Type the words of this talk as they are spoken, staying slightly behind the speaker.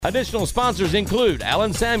Additional sponsors include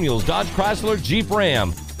Allen Samuels Dodge Chrysler Jeep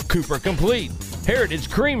Ram, Cooper Complete, Heritage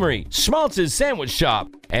Creamery, Schmaltz's Sandwich Shop,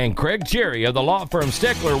 and Craig Cherry of the law firm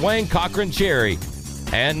Steckler, Wayne, Cochran, Cherry.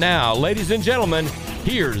 And now, ladies and gentlemen,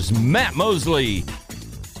 here's Matt Mosley.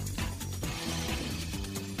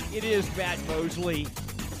 It is Matt Mosley.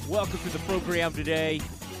 Welcome to the program today.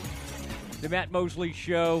 The Matt Mosley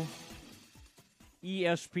Show,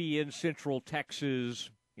 ESPN Central Texas.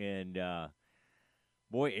 And,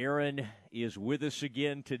 boy, Aaron is with us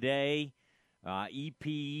again today.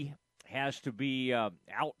 EP has to be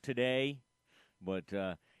out today. But,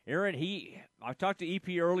 Aaron, I talked to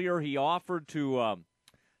EP earlier. He offered to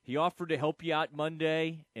help you out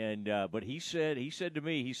Monday. And but he said to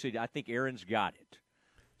me, I think Aaron's got it.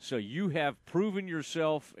 So you have proven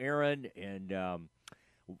yourself, Aaron, and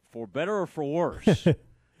for better or for worse,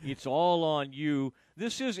 it's all on you.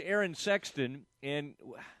 This is Aaron Sexton, and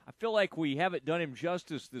I feel like we haven't done him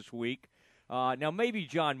justice this week. Now, maybe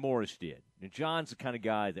John Morris did. And John's the kind of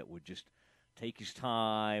guy that would just take his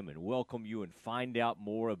time and welcome you and find out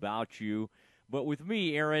more about you. But with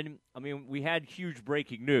me, Aaron, I mean, we had huge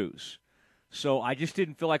breaking news. So I just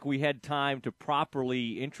didn't feel like we had time to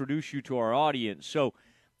properly introduce you to our audience. So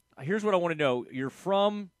here's what I want to know. You're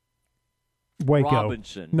from Waco.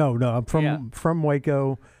 Robinson. No, I'm from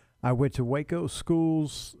Waco. I went to Waco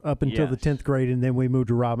schools up until the 10th grade, and then we moved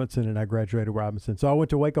to Robinson, and I graduated Robinson. So I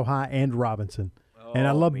went to Waco High and Robinson, and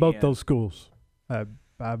I love both those schools.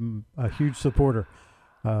 I'm a huge supporter.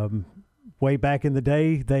 Way back in the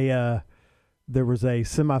day, there was a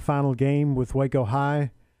semifinal game with Waco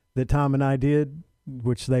High that Tom and I did,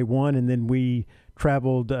 which they won, and then we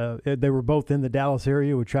traveled. They were both in the Dallas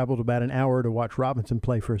area. We traveled about an hour to watch Robinson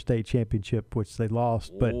play for a state championship, which they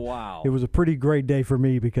lost. But wow. It was a pretty great day for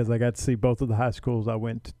me because I got to see both of the high schools I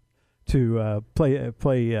went to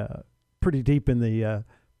play pretty deep in the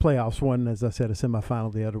playoffs. One, as I said, a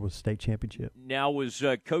semifinal. The other was state championship. Now, was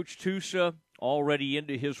Coach Tusa already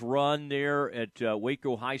into his run there at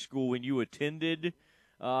Waco High School when you attended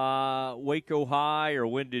Waco High, or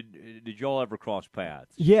when did y'all ever cross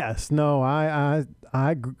paths? Yes, no, I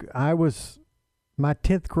was, my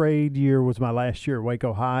 10th grade year was my last year at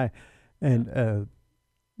Waco High, and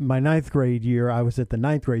my 9th grade year I was at the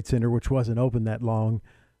 9th grade center, which wasn't open that long,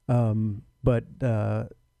 but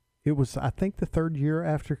it was, I think, the 3rd year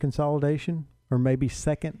after consolidation, or maybe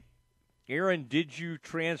 2nd. Aaron, did you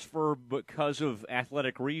transfer because of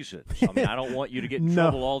athletic reasons? I mean, I don't want you to get in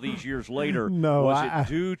trouble all these years later. No. Was it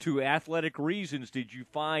due to athletic reasons? Did you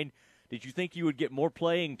think you would get more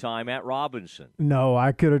playing time at Robinson? No,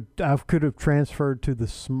 I could have transferred to the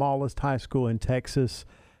smallest high school in Texas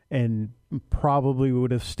and probably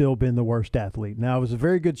would have still been the worst athlete. Now, I was a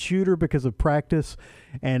very good shooter because of practice,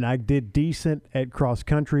 and I did decent at cross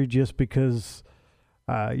country just because,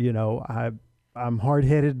 I'm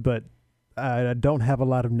hard-headed, but I don't have a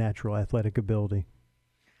lot of natural athletic ability.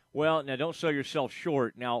 Well, now don't sell yourself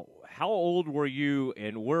short. Now, how old were you,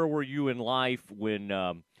 and where were you in life when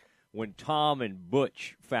Tom and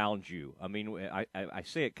Butch found you? I mean, I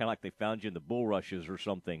say it kind of like they found you in the bulrushes or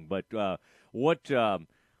something. But what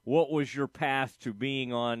was your path to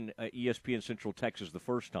being on ESPN Central Texas the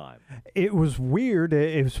first time? It was weird.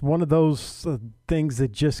 It was one of those things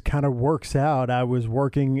that just kind of works out. I was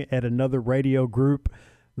working at another radio group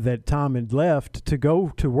that Tom had left to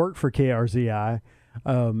go to work for KRZI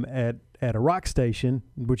at a rock station,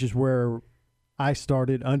 which is where I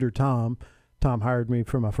started under Tom. Tom hired me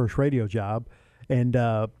for my first radio job. And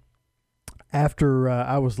after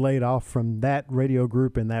I was laid off from that radio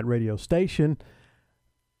group and that radio station,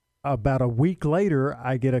 about a week later,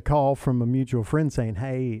 I get a call from a mutual friend saying,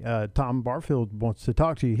 hey, Tom Barfield wants to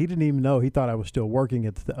talk to you. He didn't even know. He thought I was still working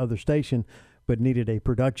at the other station, but needed a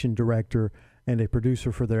production director and a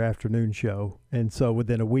producer for their afternoon show. And so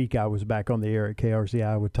within a week, I was back on the air at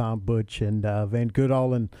KRZI with Tom, Butch, and Van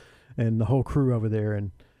Goodall and the whole crew over there,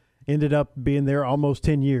 and ended up being there almost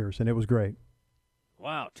 10 years, and it was great.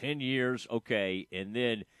 Wow, 10 years, okay. And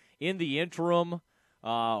then in the interim,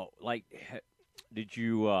 did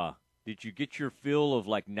you get your fill of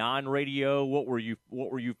like non-radio? What were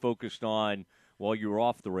you focused on while you were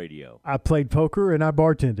off the radio? I played poker and I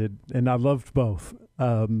bartended, and I loved both.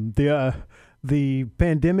 The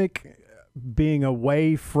pandemic, being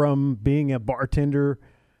away from being a bartender,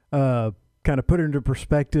 kind of put into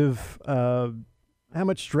perspective how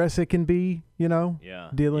much stress it can be,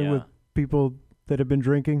 dealing with people that have been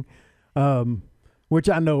drinking, which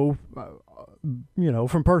I know,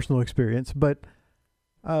 from personal experience. But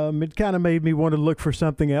it kind of made me want to look for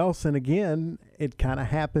something else. And again, it kind of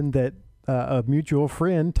happened that a mutual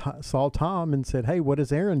friend saw Tom and said, hey, what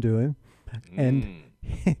is Aaron doing? And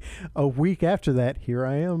a week after that, here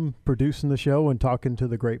I am producing the show and talking to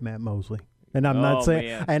the great Matt Mosley. And I'm not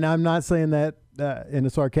saying that in a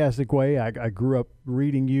sarcastic way. I grew up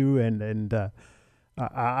reading you, and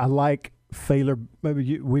I like Baylor.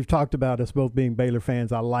 Maybe we've talked about us both being Baylor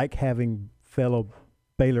fans. I like having fellow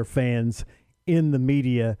Baylor fans in the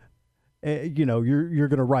media. You're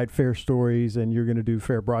going to write fair stories and you're going to do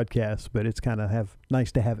fair broadcasts, but it's kind of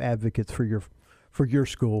nice to have advocates for your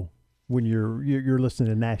school when you're listening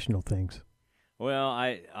to national things. Well,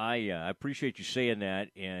 I appreciate you saying that,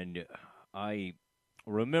 and I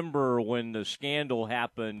remember when the scandal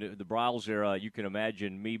happened, the Bryles era. You can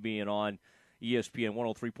imagine me being on ESPN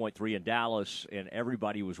 103.3 in Dallas, and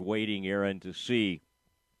everybody was waiting, Aaron, to see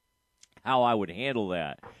how I would handle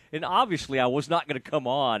that. And obviously I was not going to come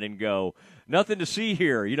on and go, nothing to see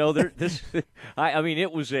here. It was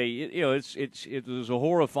it was a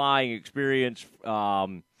horrifying experience.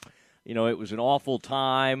 It was an awful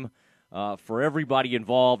time for everybody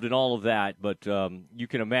involved and all of that. But you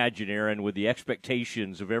can imagine, Aaron, with the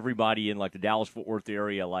expectations of everybody in like the Dallas-Fort Worth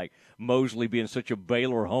area, like Mosley being such a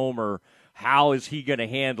Baylor homer, how is he going to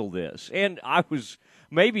handle this? And I was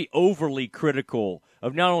maybe overly critical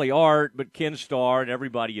of not only Art but Ken Starr and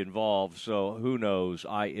everybody involved. So who knows?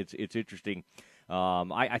 It's interesting.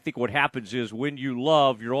 I think what happens is when you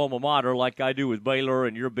love your alma mater like I do with Baylor,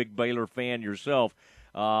 and you're a big Baylor fan yourself,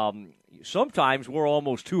 sometimes we're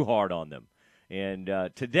almost too hard on them. And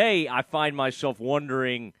today I find myself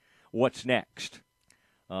wondering what's next.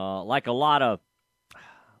 Like a lot of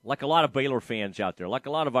Baylor fans out there, like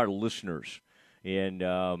a lot of our listeners,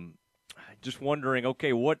 and just wondering,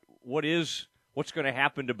 okay, what's going to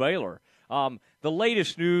happen to Baylor? The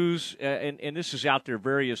latest news, and this is out there,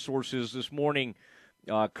 various sources this morning.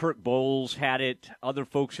 Kirk Bowles had it. Other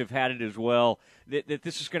folks have had it as well. That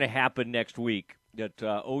this is going to happen next week. That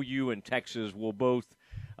OU and Texas will both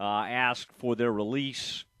ask for their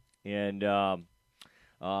release and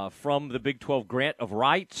from the Big 12 grant of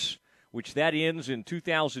rights, which that ends in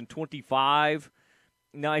 2025.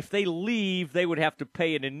 Now, if they leave, they would have to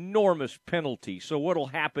pay an enormous penalty. So what will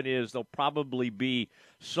happen is there'll probably be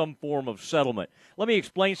some form of settlement. Let me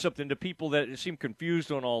explain something to people that seem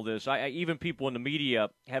confused on all this. Even people in the media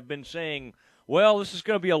have been saying, well, this is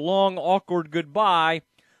going to be a long, awkward goodbye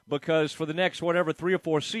because for the next, 3 or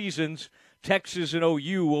 4 seasons, Texas and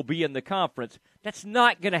OU will be in the conference. That's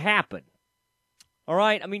not going to happen. All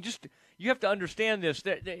right? I mean, you have to understand this.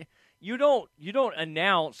 You don't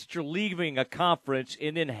announce that you're leaving a conference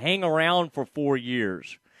and then hang around for 4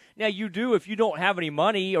 years. Now, you do if you don't have any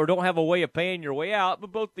money or don't have a way of paying your way out,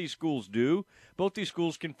 but both these schools do. Both these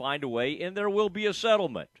schools can find a way, and there will be a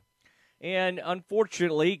settlement. And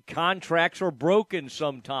unfortunately, contracts are broken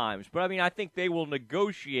sometimes. But, I think they will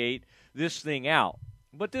negotiate this thing out.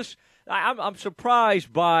 But I'm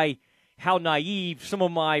surprised by how naive some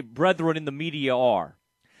of my brethren in the media are.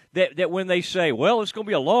 That when they say, well, it's going to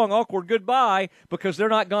be a long, awkward goodbye because they're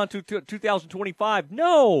not gone to 2025.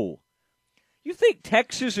 No. You think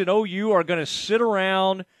Texas and OU are going to sit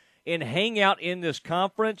around and hang out in this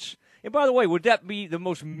conference? And by the way, would that be the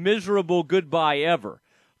most miserable goodbye ever?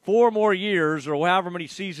 4 more years or however many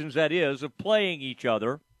seasons that is of playing each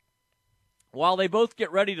other while they both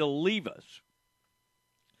get ready to leave us.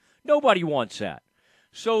 Nobody wants that.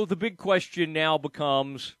 So the big question now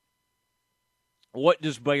becomes, what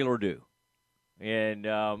does Baylor do? And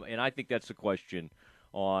I think that's the question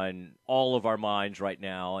on all of our minds right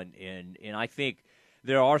now. And I think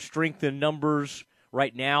there are strength in numbers.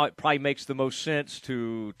 Right now, it probably makes the most sense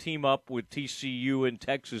to team up with TCU and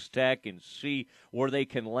Texas Tech and see where they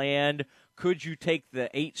can land. Could you take the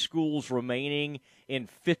 8 schools remaining and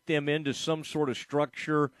fit them into some sort of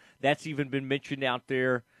structure? That's even been mentioned out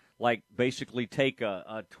there, like basically take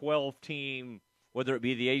a 12-team, whether it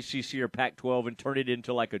be the ACC or Pac-12, and turn it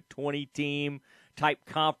into like a 20-team type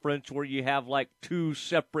conference where you have like 2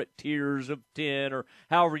 separate tiers of 10 or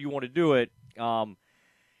however you want to do it.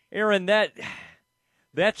 Aaron,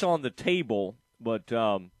 that's on the table, but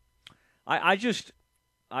I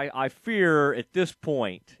fear at this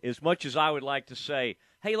point, as much as I would like to say,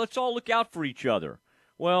 hey, let's all look out for each other.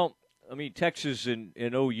 Well, Texas and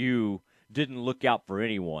OU didn't look out for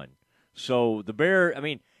anyone. So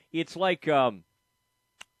it's like Aaron,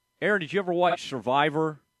 did you ever watch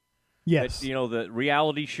Survivor? Yes. The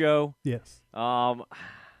reality show? Yes.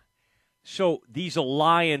 So these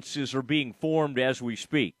alliances are being formed as we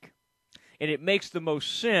speak. And it makes the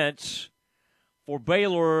most sense for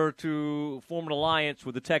Baylor to form an alliance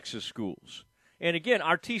with the Texas schools. And again,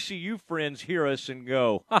 our TCU friends hear us and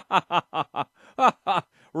go,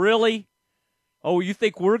 really? Oh, you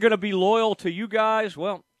think we're going to be loyal to you guys?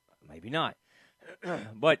 Well, maybe not.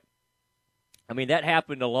 But, I mean, that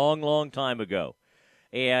happened a long, long time ago.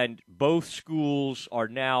 And both schools are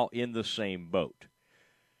now in the same boat.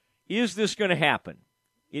 Is this going to happen?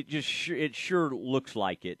 It sure looks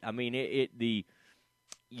like it. I mean,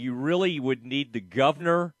 you really would need the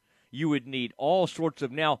governor. You would need all sorts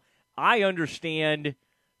of. Now, I understand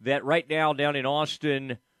that right now down in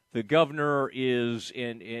Austin, the governor is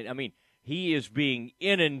he is being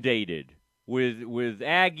inundated with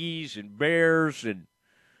Aggies and Bears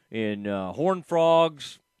and Horned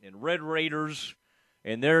Frogs and Red Raiders,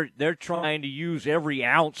 and they're trying to use every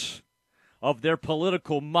ounce of their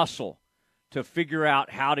political muscle to figure out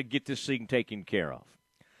how to get this thing taken care of.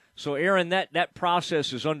 So, Aaron, that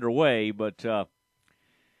process is underway, but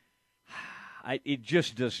it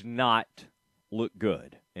just does not look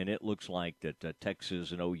good. And it looks like that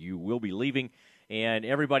Texas and OU will be leaving, and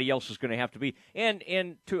everybody else is going to have to be.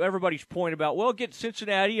 And to everybody's point about, well, get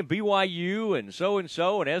Cincinnati and BYU and so and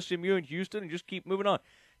SMU and Houston and just keep moving on.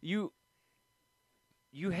 You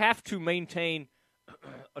have to maintain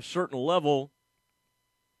a certain level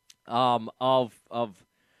of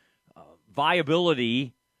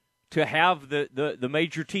viability to have the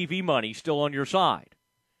major TV money still on your side.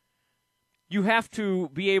 You have to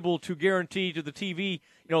be able to guarantee to the TV,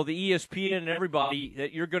 the ESPN and everybody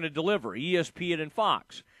that you're going to deliver, ESPN and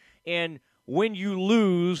Fox. And when you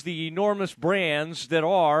lose the enormous brands that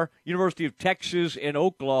are University of Texas and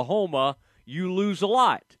Oklahoma, you lose a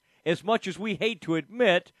lot. As much as we hate to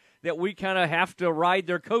admit that we kind of have to ride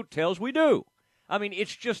their coattails, we do. I mean,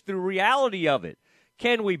 it's just the reality of it.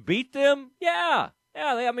 Can we beat them? Yeah.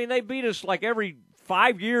 They beat us like every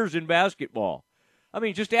 5 years in basketball. I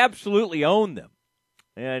mean, just absolutely own them.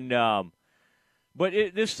 And but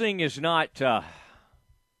this thing is not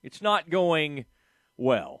it's not going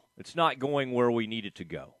well. It's not going where we need it to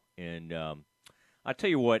go. And I tell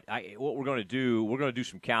you what we're going to do. We're going to do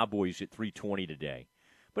some Cowboys at 3:20 today.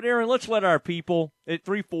 But, Aaron, let's let our people at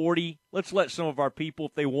 3:40, let's let some of our people,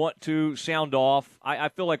 if they want to, sound off. I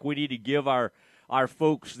feel like we need to give our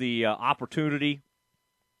folks the opportunity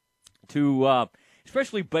to,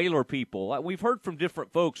 especially Baylor people. We've heard from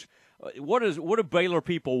different folks. What do Baylor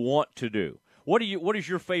people want to do? What is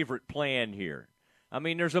your favorite plan here? I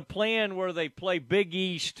mean, there's a plan where they play Big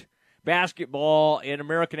East basketball and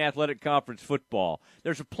American Athletic Conference football.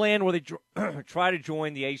 There's a plan where they try to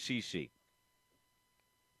join the ACC.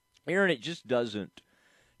 Aaron, it just doesn't.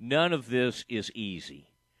 None of this is easy.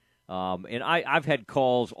 And I've had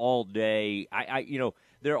calls all day.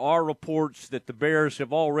 There are reports that the Bears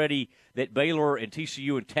have already, that Baylor and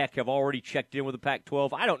TCU and Tech have already checked in with the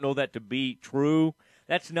Pac-12. I don't know that to be true.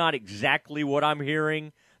 That's not exactly what I'm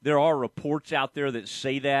hearing. There are reports out there that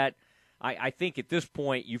say that. I think at this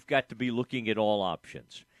point you've got to be looking at all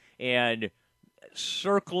options. And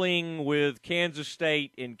circling with Kansas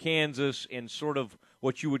State and Kansas and sort of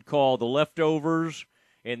what you would call the leftovers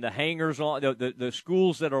and the hangers on, the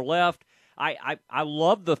schools that are left. I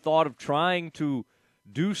love the thought of trying to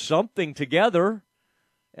do something together,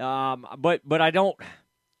 but I don't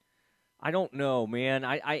know, man.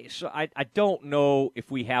 I don't know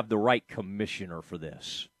if we have the right commissioner for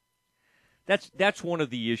this. That's one of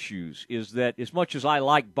the issues, is that as much as I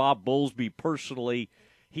like Bob Bowlesby personally,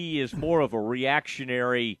 he is more of a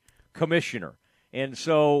reactionary commissioner. And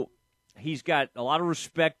so he's got a lot of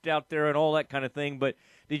respect out there and all that kind of thing. But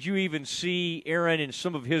did you even see, Aaron, in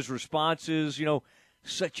some of his responses,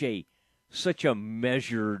 such a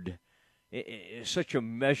measured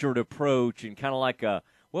approach, and kind of like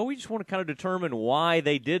we just want to kind of determine why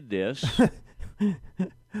they did this.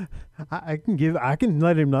 I can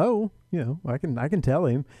let him know. I can tell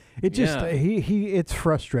him. It just it's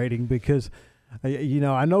frustrating because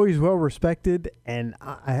I know he's well respected, and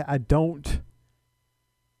I don't.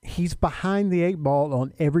 He's behind the 8 ball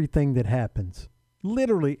on everything that happens.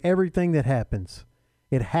 Literally everything that happens.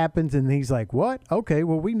 It happens, and he's like, what? Okay,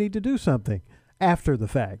 well, we need to do something after the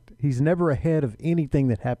fact. He's never ahead of anything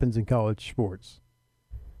that happens in college sports.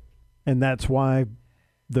 And that's why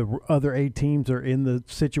the other 8 teams are in the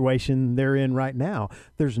situation they're in right now.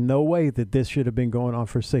 There's no way that this should have been going on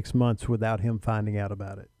for 6 months without him finding out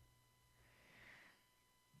about it.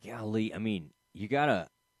 Golly, I mean, you got to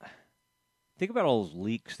think about all those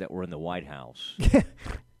leaks that were in the White House.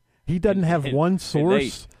 He doesn't have one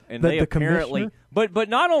source and they apparently, but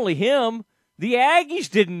not only him, the Aggies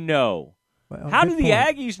didn't know. Well, how did the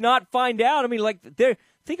Aggies not find out? I mean,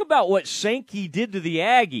 think about what Sankey did to the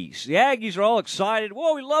Aggies. The Aggies are all excited.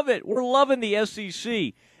 Whoa, we love it. We're loving the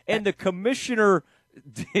SEC. And the commissioner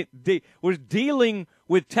was dealing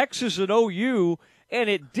with Texas and OU, and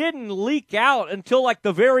it didn't leak out until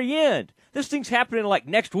the very end. This thing's happening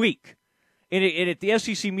next week. And at the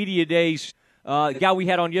SEC Media Days, the guy we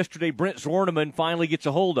had on yesterday, Brent Zorneman, finally gets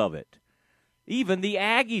a hold of it. Even the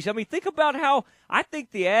Aggies. I mean, think about how I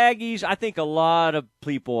think the Aggies, I think a lot of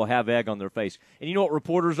people have egg on their face. And you know what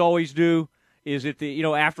reporters always do? Is it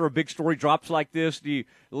after a big story drops like this, do you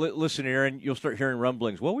listen, Aaron, you'll start hearing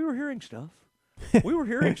rumblings. Well, we were hearing stuff. We were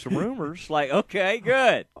hearing some rumors. Like, okay,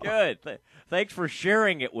 good. Thanks for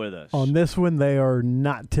sharing it with us. On this one, they are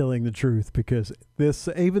not telling the truth because this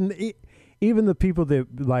even the people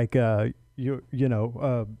that like you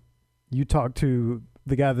talked to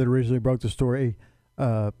the guy that originally broke the story.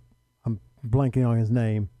 I'm blanking on his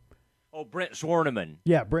name. Oh, Brent Swarneman.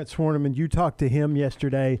 Yeah, Brent Swarneman. You talked to him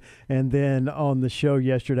yesterday, and then on the show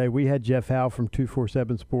yesterday, we had Jeff Howe from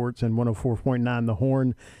 247 Sports and 104.9 The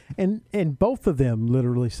Horn, and both of them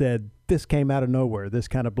literally said, this came out of nowhere. This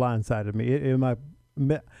kind of blindsided me.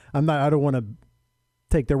 I don't want to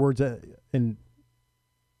take their words and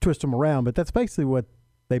twist them around, but that's basically what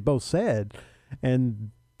they both said,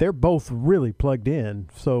 and they're both really plugged in,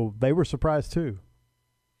 so they were surprised too.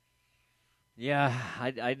 Yeah,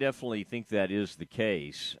 I definitely think that is the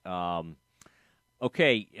case.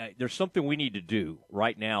 Okay, there's something we need to do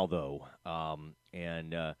right now, though,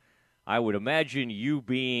 and I would imagine you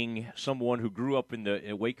being someone who grew up in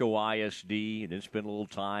the Waco ISD and then spent a little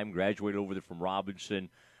time, graduated over there from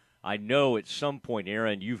Robinson. I know at some point,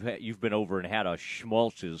 Aaron, you've been over and had a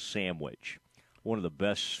Schmaltz's sandwich. One of the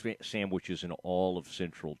best sandwiches in all of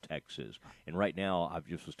Central Texas. And right now, I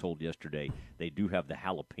just was told yesterday, they do have the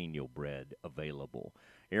jalapeno bread available.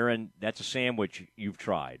 Aaron, that's a sandwich you've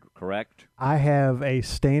tried, correct? I have a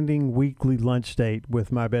standing weekly lunch date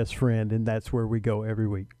with my best friend, and that's where we go every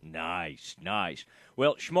week. Nice.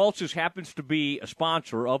 Well, Schmaltz's happens to be a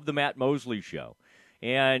sponsor of the Matt Mosley Show.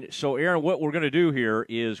 And so, Aaron, what we're going to do here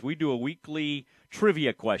is we do a weekly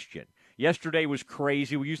trivia question. Yesterday was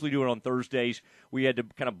crazy. We usually do it on Thursdays. We had to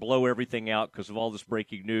kind of blow everything out because of all this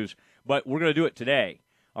breaking news. But we're going to do it today.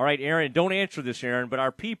 All right, Aaron, don't answer this, Aaron, but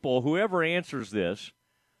our people, whoever answers this,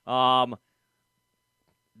 that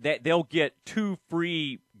they'll get 2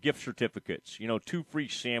 free gift certificates, 2 free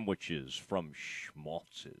sandwiches from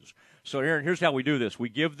Schmaltz's. So, Aaron, here's how we do this. We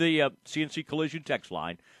give the CNC Collision text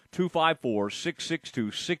line,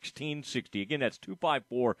 254-662-1660. Again, that's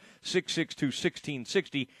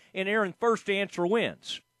 254-662-1660. And, Aaron, first answer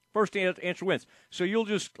wins. So you'll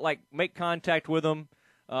just, make contact with them,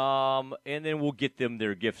 and then we'll get them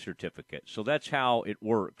their gift certificate. So that's how it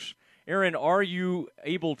works. Aaron, are you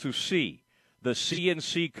able to see the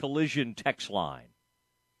CNC Collision text line?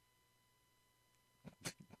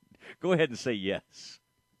 Go ahead and say yes.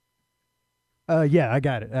 Yeah, I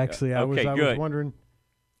got it. Actually, I was good. wondering.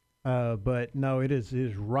 But no, it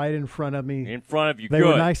is right in front of me. In front of you. They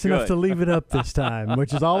were nice enough to leave it up this time,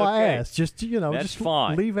 which is all I asked. Just That's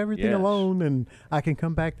fine. Leave everything alone, and I can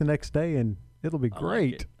come back the next day, and it'll be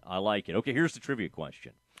great. I like it. Okay, here's the trivia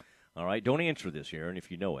question. All right, don't answer this, Aaron, if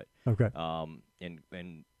you know it. Okay.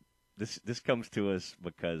 And this comes to us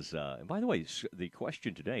because, and by the way, the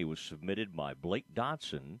question today was submitted by Blake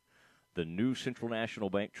Dotson, the new Central National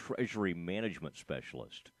Bank Treasury Management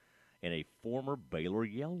Specialist, and a former Baylor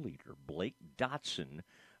Yell leader. Blake Dotson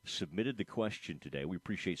submitted the question today. We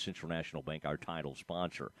appreciate Central National Bank, our title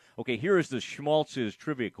sponsor. Okay, here is the Schmaltz's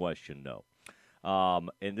trivia question, though.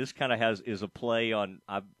 And this kind of is a play on,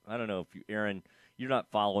 I don't know if you, Aaron, you're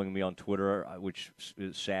not following me on Twitter, which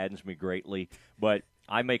saddens me greatly, but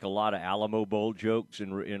I make a lot of Alamo Bowl jokes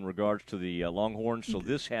in regards to the Longhorns, so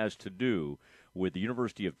this has to do with the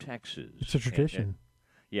University of Texas. It's a tradition.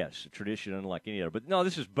 Yes, a tradition unlike any other. But no,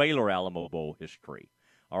 this is Baylor Alamo Bowl history.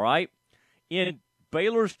 All right? In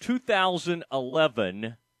Baylor's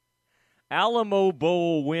 2011 Alamo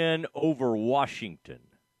Bowl win over Washington.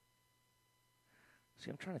 See,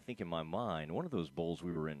 I'm trying to think in my mind. One of those bowls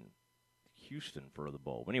we were in Houston for the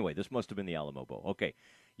bowl. Anyway, this must have been the Alamo Bowl. Okay.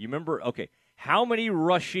 You remember? Okay. How many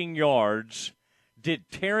rushing yards did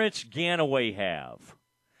Terrence Ganaway have?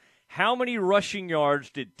 How many rushing yards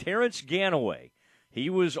did Terrence Ganaway? He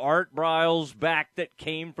was Art Briles' back that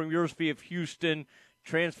came from University of Houston,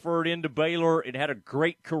 transferred into Baylor, and had a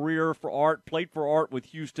great career for Art, played for Art with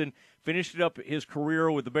Houston, finished up his career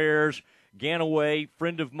with the Bears. Ganaway,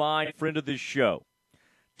 friend of mine, friend of this show.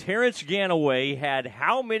 Terrence Ganaway had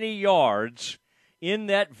how many yards in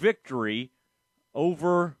that victory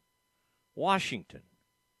over Washington?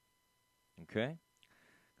 Okay?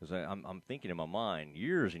 Because I'm thinking in my mind,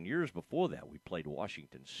 years and years before that, we played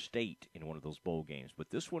Washington State in one of those bowl games. But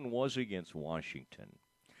this one was against Washington.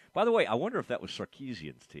 By the way, I wonder if that was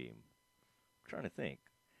Sarkisian's team. I'm trying to think.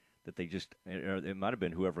 that they just, or it might have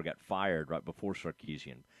been whoever got fired right before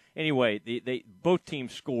Sarkisian. Anyway, they both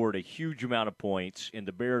teams scored a huge amount of points, and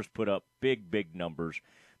the Bears put up big numbers.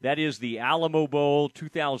 That is the Alamo Bowl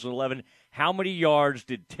 2011. How many yards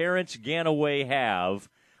did Terrence Ganaway have?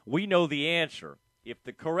 We know the answer. If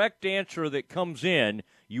the correct answer that comes in,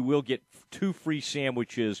 you will get 2 free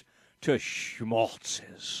sandwiches to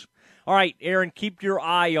Schmaltz's. All right, Aaron, keep your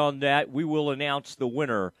eye on that. We will announce the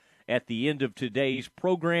winner at the end of today's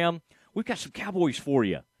program. We've got some Cowboys for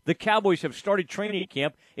you. The Cowboys have started training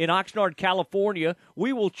camp in Oxnard, California.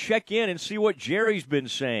 We will check in and see what Jerry's been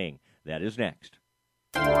saying. That is next.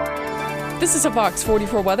 This is a Fox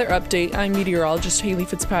 44 weather update. I'm meteorologist Haley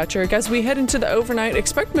Fitzpatrick. As we head into the overnight,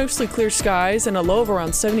 expect mostly clear skies and a low of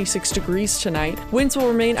around 76 degrees tonight. Winds will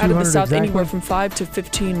remain out of the south anywhere from 5 to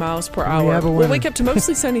 15 miles per hour. We'll wake up to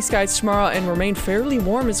mostly sunny skies tomorrow and remain fairly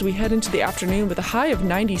warm as we head into the afternoon with a high of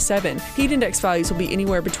 97. Heat index values will be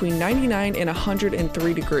anywhere between 99 and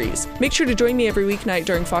 103 degrees. Make sure to join me every weeknight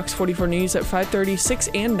during Fox 44 News at 5:30, 6,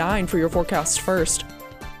 and 9 for your forecasts first.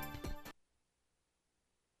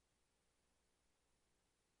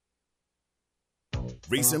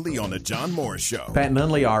 Recently on the John Morris Show. Pat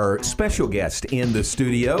Nunley, our special guest in the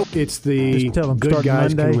studio. It's the good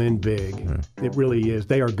guys can win big. It really is.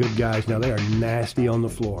 They are good guys. Now, they are nasty on the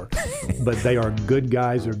floor, but they are good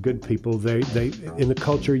guys. They're good people. They in the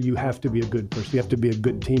culture, you have to be a good person. You have to be a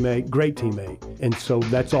good teammate, great teammate. And so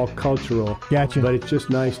that's all cultural. Gotcha. But it's just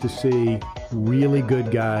nice to see really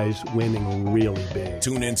good guys winning really big.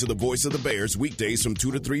 Tune in to the Voice of the Bears weekdays from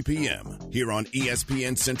 2 to 3 p.m. here on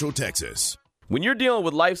ESPN Central Texas. When you're dealing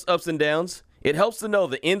with life's ups and downs, it helps to know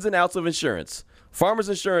the ins and outs of insurance. Farmers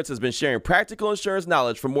Insurance has been sharing practical insurance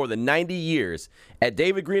knowledge for more than 90 years. At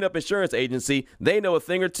David Greenup Insurance Agency, they know a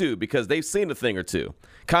thing or two because they've seen a thing or two.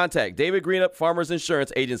 Contact David Greenup Farmers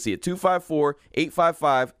Insurance Agency at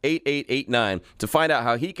 254-855-8889 to find out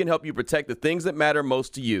how he can help you protect the things that matter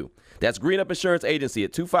most to you. That's Greenup Insurance Agency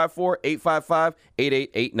at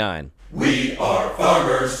 254-855-8889. We are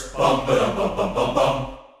farmers. Bum, ba-dum, bum, bum, bum,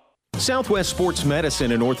 bum. Southwest Sports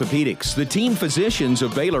Medicine and Orthopedics, the team physicians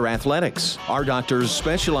of Baylor Athletics. Our doctors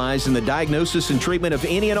specialize in the diagnosis and treatment of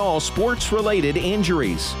any and all sports-related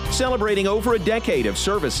injuries. Celebrating over a decade of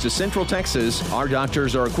service to Central Texas, our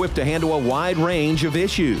doctors are equipped to handle a wide range of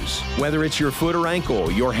issues. Whether it's your foot or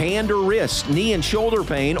ankle, your hand or wrist, knee and shoulder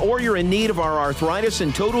pain, or you're in need of our arthritis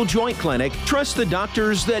and total joint clinic, trust the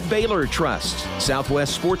doctors that Baylor trusts.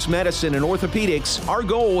 Southwest Sports Medicine and Orthopedics, our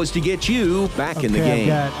goal is to get you back in the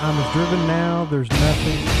game. I'm driven now. There's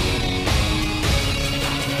nothing.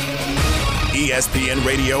 ESPN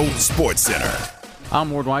Radio Sports Center. I'm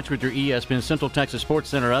Ward Weitz with your ESPN Central Texas Sports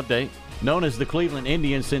Center update. Known as the Cleveland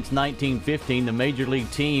Indians since 1915, the Major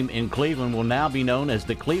League team in Cleveland will now be known as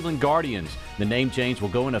the Cleveland Guardians. The name change will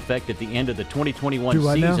go in effect at the end of the 2021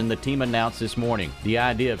 season, the team announced this morning. The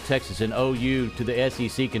idea of Texas and OU to the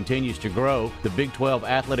SEC continues to grow. The Big 12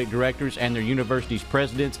 athletic directors and their universities'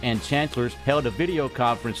 presidents and chancellors held a video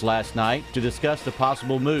conference last night to discuss the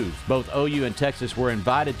possible moves. Both OU and Texas were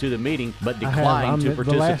invited to the meeting but declined to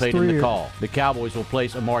participate in the call. The Cowboys will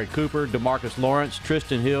place Amari Cooper, DeMarcus Lawrence,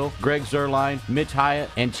 Tristan Hill, Greg Zuerlein, Mitch Hyatt,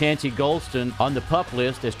 and Chancey Golston on the PUP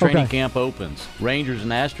list as training camp opens. Rangers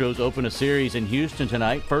and Astros open a series in Houston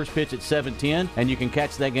tonight. First pitch at 7:10, and you can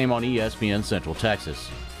catch that game on ESPN Central Texas.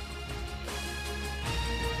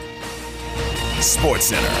 Sports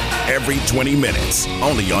Center, every 20 minutes,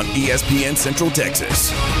 only on ESPN Central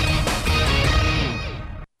Texas.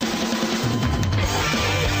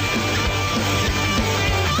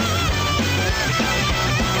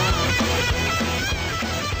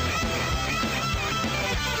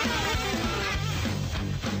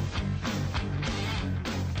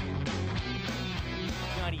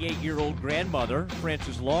 Grandmother,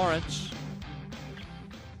 Frances Lawrence.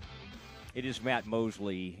 It is Matt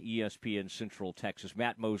Mosley, ESPN Central Texas.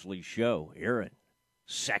 Matt Mosley Show. Aaron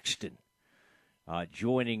Sexton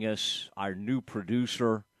joining us, our new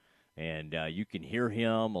producer, and you can hear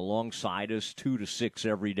him alongside us 2 to 6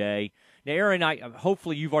 every day. Now, Aaron,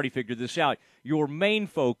 hopefully you've already figured this out. Your main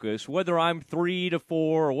focus, whether I'm 3 to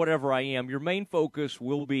 4 or whatever I am, your main focus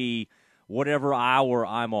will be whatever hour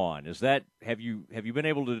I'm on. Is that have you been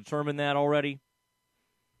able to determine that already?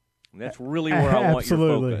 That's really where I want your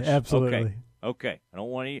focus. Absolutely. Okay. I don't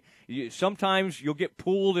want to. Sometimes you'll get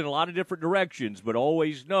pulled in a lot of different directions, but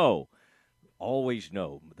always know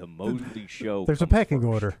the Mosley Show. There's a pecking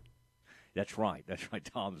order. That's right.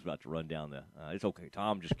 Tom's about to run down the. It's okay,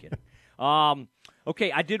 Tom. Just kidding.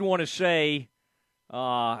 Okay. I did want to say,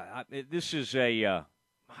 this is a.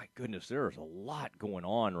 My goodness, there is a lot going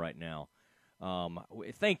on right now.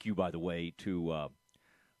 Thank you, by the way, to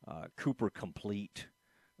Cooper Complete.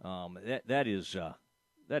 That is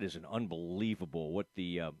an unbelievable what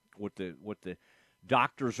the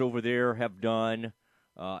doctors over there have done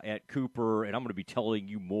at Cooper, and I'm going to be telling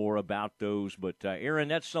you more about those. But Aaron,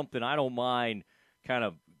 that's something I don't mind kind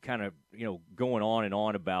of going on and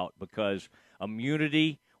on about, because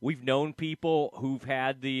immunity. We've known people who've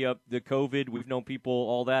had the COVID. We've known people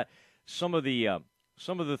all that. Some of the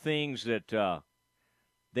things that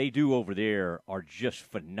they do over there are just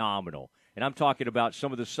phenomenal. And I'm talking about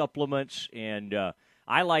some of the supplements, and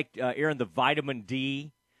I like, Aaron, the vitamin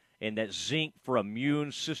D and that zinc for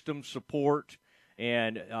immune system support,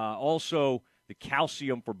 and also the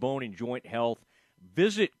calcium for bone and joint health.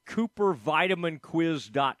 Visit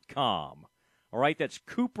CooperVitaminQuiz.com. All right, that's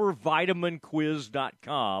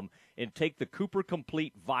CooperVitaminQuiz.com, and take the Cooper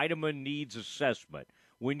Complete Vitamin Needs Assessment.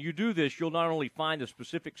 When you do this, you'll not only find the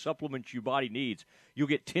specific supplements your body needs, you'll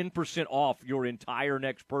get 10% off your entire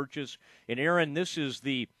next purchase. And, Aaron, this is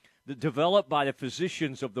the developed by the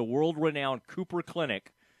physicians of the world-renowned Cooper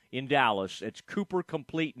Clinic in Dallas. It's Cooper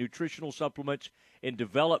Complete Nutritional Supplements, and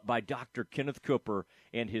developed by Dr. Kenneth Cooper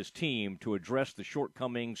and his team to address the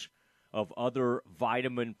shortcomings of other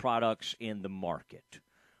vitamin products in the market.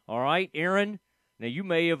 All right, Aaron? Now, you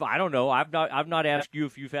may have, I don't know, I've not asked you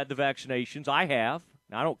if you've had the vaccinations. I have.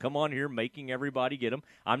 I don't come on here making everybody get them.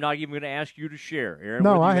 I'm not even going to ask you to share, Aaron.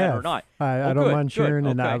 No, whether I you have. Or not. I don't mind sharing,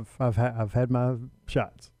 good. and Okay. I've had my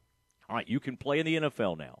shots. All right, you can play in the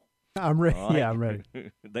NFL now. I'm ready. Right? Yeah, I'm ready.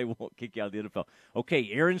 They won't kick you out of the NFL. Okay,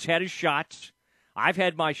 Aaron's had his shots. I've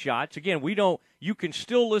had my shots. Again, you can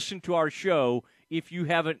still listen to our show if you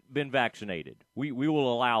haven't been vaccinated. We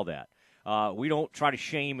will allow that. We don't try to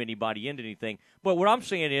shame anybody into anything. But what I'm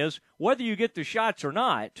saying is, whether you get the shots or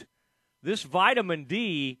not, this vitamin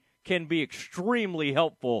D can be extremely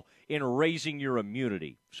helpful in raising your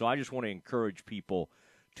immunity. So I just want to encourage people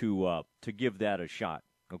to give that a shot.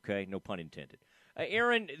 Okay, no pun intended.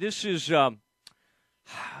 Aaron, this is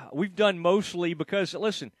we've done Mosley because,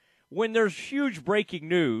 listen, when there's huge breaking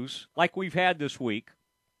news like we've had this week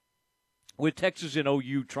with Texas and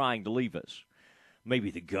OU trying to leave us, maybe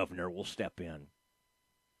the governor will step in.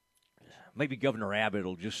 Maybe Governor Abbott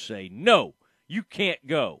will just say, no, you can't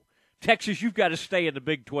go. Texas, you've got to stay in the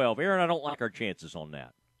Big 12. Aaron, I don't like our chances on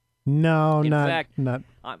that. No, in not. fact, not.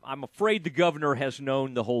 I'm afraid the governor has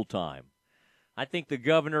known the whole time. I think the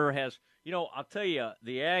governor has, I'll tell you,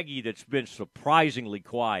 the Aggie that's been surprisingly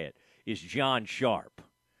quiet is John Sharp.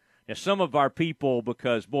 Now, some of our people,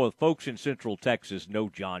 because, boy, folks in Central Texas know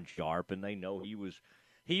John Sharp, and they know he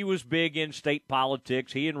was big in state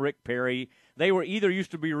politics. He and Rick Perry, they were either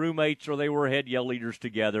used to be roommates or they were head yell leaders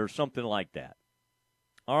together, something like that.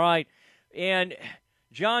 All right, and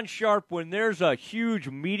John Sharp, when there's a huge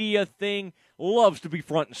media thing, loves to be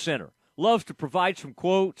front and center, loves to provide some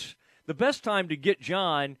quotes. The best time to get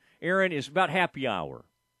John, Aaron, is about happy hour.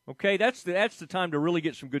 Okay, that's the time to really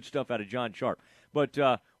get some good stuff out of John Sharp. But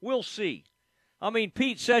we'll see. I mean,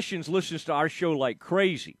 Pete Sessions listens to our show like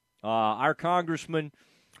crazy. Our congressman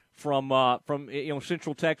from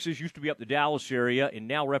Central Texas, used to be up the Dallas area and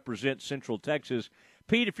now represents Central Texas.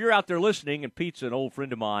 Pete, if you're out there listening, and Pete's an old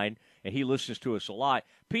friend of mine, and he listens to us a lot,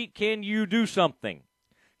 Pete, can you do something?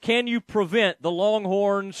 Can you prevent the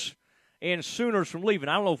Longhorns and Sooners from leaving?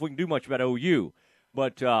 I don't know if we can do much about OU,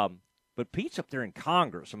 but Pete's up there in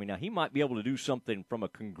Congress. I mean, now he might be able to do something from a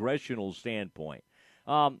congressional standpoint.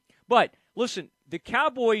 But, listen, the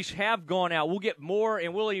Cowboys have gone out. We'll get more,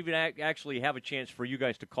 and we'll even actually have a chance for you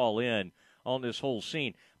guys to call in on this whole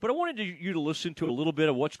scene. But I wanted you to listen to a little bit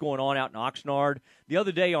of what's going on out in Oxnard. The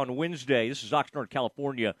other day on Wednesday, this is Oxnard,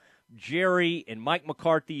 California, Jerry and Mike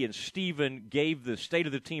McCarthy and Steven gave the State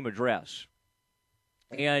of the Team address.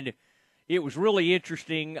 And it was really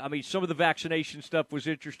interesting. I mean, some of the vaccination stuff was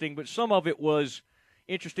interesting, but some of it was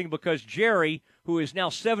interesting because Jerry, who is now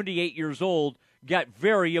 78 years old, got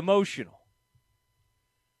very emotional.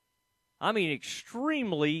 I mean,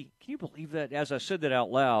 extremely. Can you believe that? As I said that out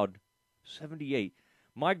loud, 78.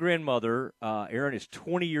 My grandmother, Aaron, is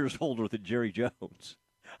 20 years older than Jerry Jones.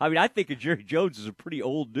 I mean, I think of Jerry Jones as a pretty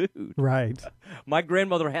old dude. Right. My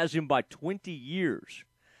grandmother has him by 20 years.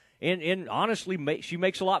 And honestly, she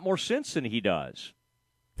makes a lot more sense than he does.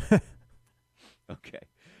 Okay.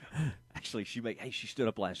 Actually, she stood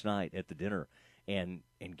up last night at the dinner and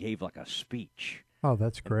gave like a speech. Oh,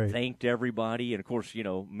 that's great. Thanked everybody. And, of course,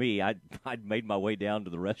 me, I'd made my way down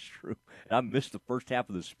to the restroom. And I missed the first half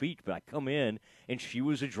of the speech, but I come in, and she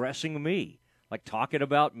was addressing me, like talking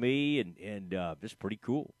about me, and just pretty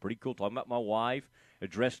cool. Pretty cool. Talking about my wife,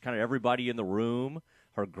 addressed kind of everybody in the room,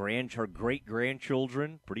 her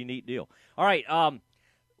great-grandchildren. Pretty neat deal. All right,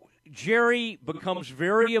 Jerry becomes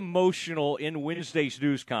very emotional in Wednesday's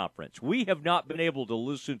news conference. We have not been able to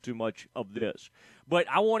listen to much of this, but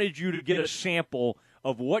I wanted you to get a sample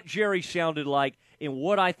of what Jerry sounded like and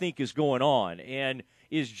what I think is going on. And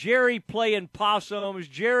is Jerry playing possum? Is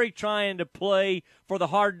Jerry trying to play for the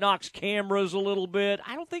Hard Knocks cameras a little bit?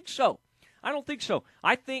 I don't think so.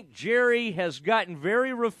 I think Jerry has gotten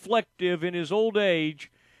very reflective in his old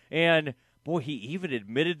age. And, boy, he even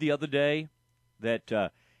admitted the other day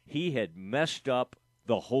that he had messed up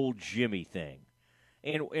the whole Jimmy thing.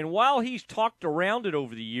 And while he's talked around it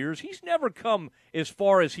over the years, he's never come as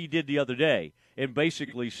far as he did the other day and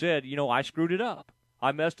basically said, I screwed it up.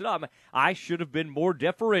 I messed it up. I should have been more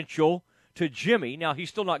deferential to Jimmy. Now, he's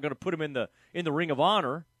still not going to put him in the Ring of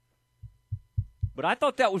Honor. But I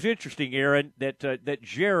thought that was interesting, Aaron, that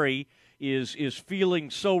Jerry is feeling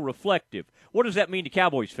so reflective. What does that mean to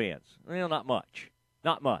Cowboys fans? Well, not much.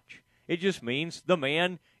 Not much. It just means the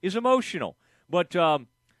man is emotional. But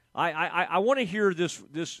I want to hear this.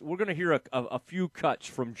 We're going to hear a few cuts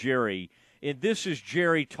from Jerry, and this is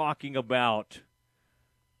Jerry talking about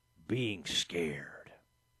being scared.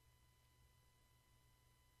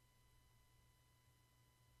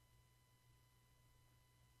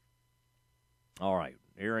 All right,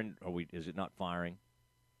 Aaron, is it not firing?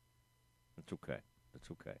 That's okay.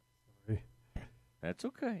 Sorry. That's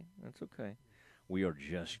okay. We are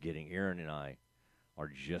just getting, Aaron and I are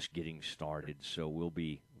just getting started, so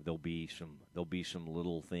there'll be some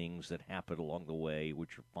little things that happen along the way,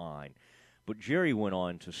 which are fine. But Jerry went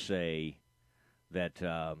on to say that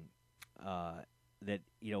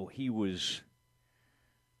he was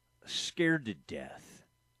scared to death,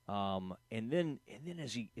 and then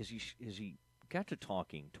as he got to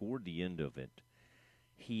talking toward the end of it,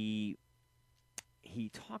 he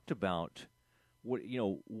talked about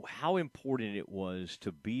how important it was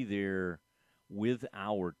to be there with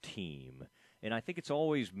our team. And I think it's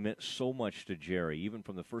always meant so much to Jerry, even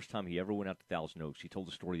from the first time he ever went out to Thousand Oaks. He told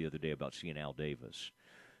the story the other day about seeing Al Davis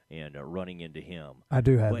and running into him. I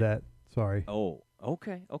do have that. Sorry. Oh,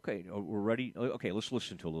 okay. We're ready. Okay, let's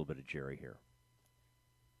listen to a little bit of Jerry here.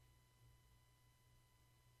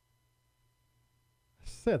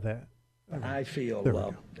 Said that. I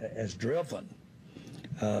feel as driven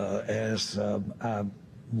as I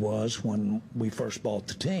was when we first bought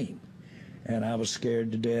the team. And I was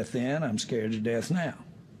scared to death then. I'm scared to death now.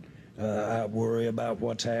 I worry about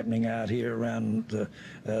what's happening out here around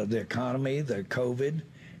the economy, the COVID,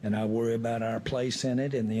 and I worry about our place in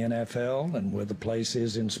it in the NFL and where the place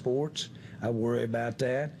is in sports. I worry about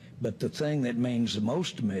that. But the thing that means the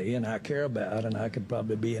most to me and I care about, and I could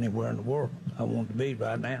probably be anywhere in the world I want to be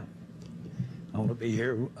right now. I want to be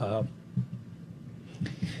here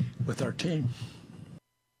with our team.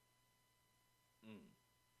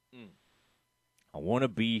 I want to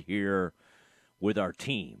be here with our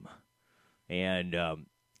team. And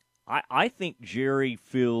I think Jerry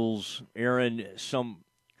feels, Aaron,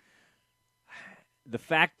 the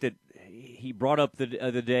fact that he brought up the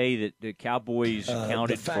other day that the Cowboys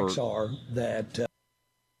counted the facts are that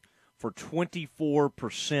for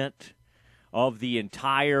 24% of the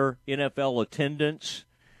entire NFL attendance.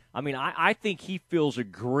 I mean, I think he feels a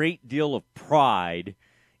great deal of pride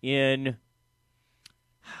in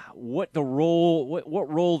what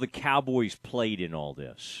role the Cowboys played in all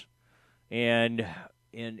this, and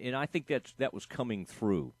I think that was coming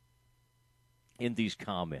through in these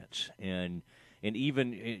comments, and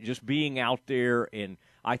even just being out there. And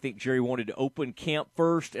I think Jerry wanted to open camp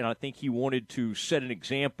first, and I think he wanted to set an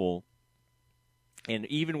example. And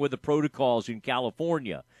even with the protocols in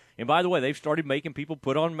California, and by the way, they've started making people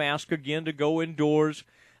put on masks again to go indoors.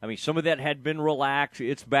 I mean, some of that had been relaxed;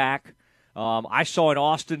 it's back. I saw in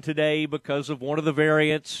Austin today because of one of the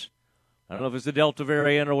variants. I don't know if it's the Delta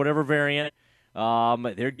variant or whatever variant.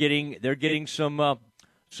 They're getting some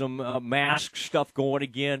mask stuff going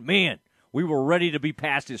again. Man, we were ready to be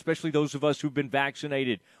past it, especially those of us who've been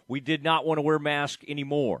vaccinated. We did not want to wear masks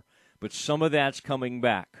anymore, but some of that's coming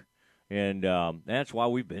back, and that's why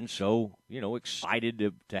we've been so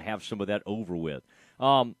excited to have some of that over with.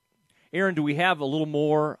 Aaron, do we have a little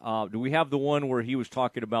more? Do we have the one where he was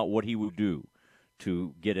talking about what he would do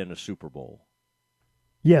to get in a Super Bowl?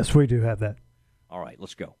 Yes, we do have that. All right,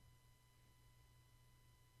 let's go.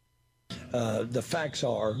 The facts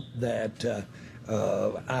are that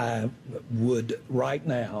I would right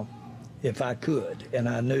now, if I could, and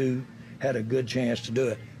I knew had a good chance to do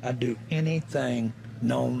it, I'd do anything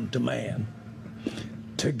known to man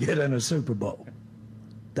to get in a Super Bowl.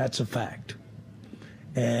 That's a fact.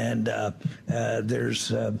 And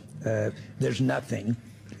there's nothing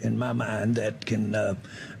in my mind that can have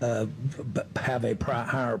a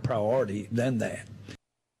higher priority than that.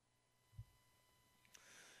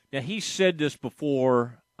 Now, he said this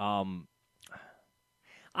before.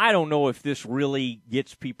 I don't know if this really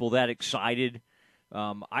gets people that excited.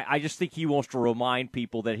 I just think he wants to remind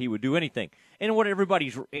people that he would do anything. And what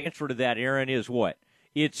everybody's answer to that, Aaron, is what?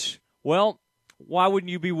 It's, well, why wouldn't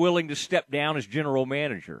you be willing to step down as general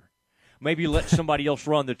manager? Maybe let somebody else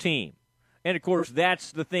run the team. And, of course,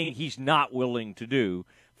 that's the thing he's not willing to do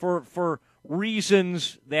for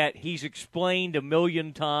reasons that he's explained a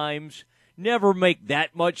million times, never make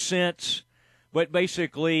that much sense. But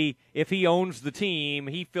basically, if he owns the team,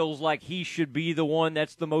 he feels like he should be the one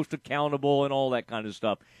that's the most accountable and all that kind of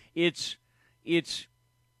stuff. It's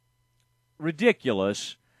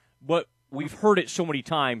ridiculous, but we've heard it so many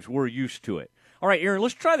times, we're used to it. All right, Aaron,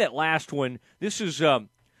 let's try that last one. This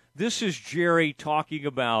is Jerry talking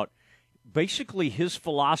about basically his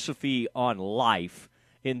philosophy on life,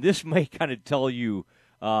 and this may kind of tell you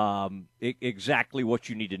exactly what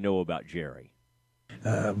you need to know about Jerry.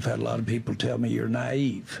 I've had a lot of people tell me you're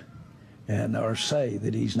naive, or say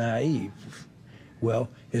that he's naive. Well,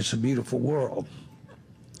 it's a beautiful world.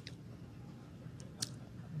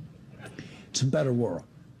 It's a better world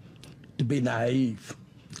to be naive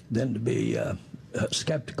than to be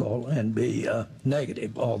skeptical and be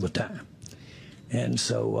negative all the time. And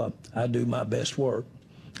so I do my best work,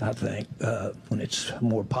 I think, when it's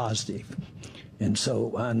more positive. And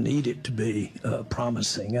so I need it to be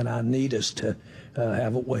promising, and I need us to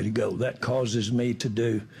have a way to go. That causes me to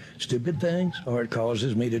do stupid things, or it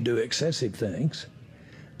causes me to do excessive things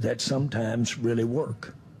that sometimes really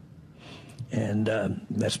work. And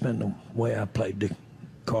that's been the way I played the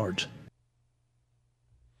cards.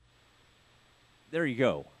 There you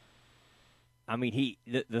go. I mean,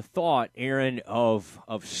 the thought, Aaron, of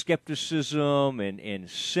skepticism and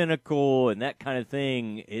cynical and that kind of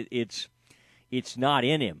thing, it's not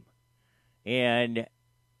in him. And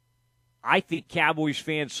I think Cowboys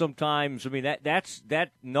fans sometimes, I mean,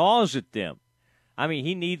 that gnaws at them. I mean,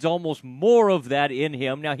 he needs almost more of that in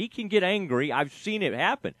him. Now, he can get angry. I've seen it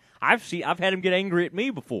happen. I've had him get angry at me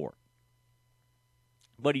before.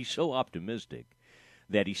 But he's so optimistic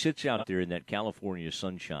that he sits out there in that California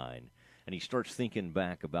sunshine and he starts thinking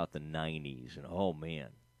back about the 90s. And, oh, man,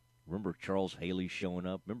 remember Charles Haley showing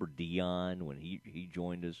up? Remember Dion when he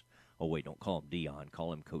joined us? Oh, wait, don't call him Dion.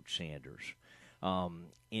 Call him Coach Sanders.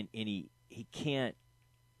 And he can't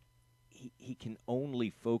 – he can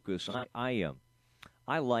only focus.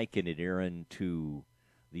 I liken it, Aaron, to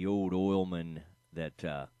the old oilman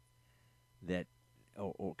that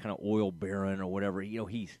or kind of oil baron or whatever. You know,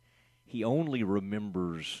 he only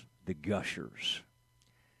remembers the gushers.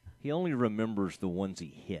 He only remembers the ones he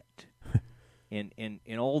hit. And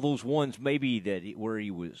all those ones maybe where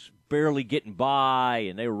he was barely getting by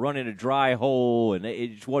and they were running a dry hole and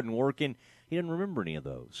it just wasn't working, he didn't remember any of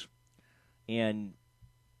those. And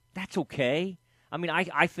that's okay. I mean,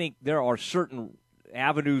 I think there are certain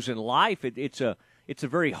avenues in life. It's a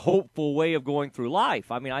very hopeful way of going through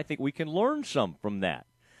life. I mean, I think we can learn some from that.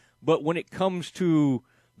 But when it comes to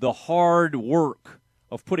the hard work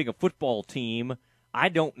of putting a football team, I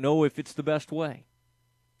don't know if it's the best way.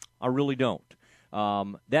 I really don't.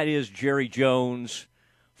 That is Jerry Jones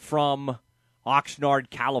from Oxnard,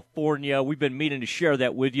 California. We've been meaning to share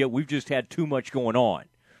that with you. We've just had too much going on,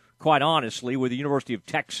 quite honestly, with the University of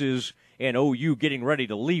Texas and OU getting ready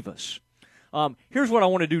to leave us. Here's what I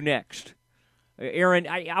want to do next. Aaron,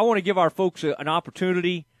 I want to give our folks an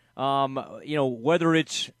opportunity, whether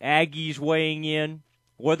it's Aggies weighing in,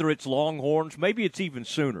 whether it's Longhorns, maybe it's even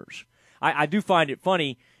Sooners. I do find it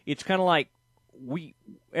funny. It's kind of like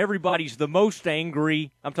everybody's the most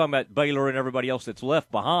angry. I'm talking about Baylor and everybody else that's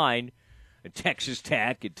left behind, and Texas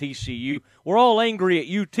Tech and TCU. We're all angry at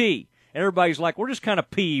UT. And everybody's like, we're just kind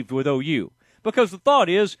of peeved with OU. Because the thought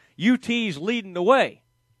is UT's leading the way.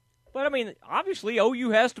 But, I mean, obviously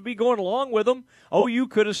OU has to be going along with them. OU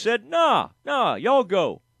could have said, nah, y'all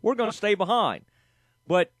go. We're going to stay behind.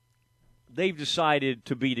 But they've decided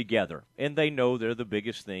to be together, and they know they're the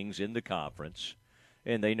biggest things in the conference,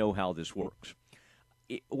 and they know how this works.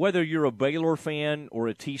 Whether you're a Baylor fan or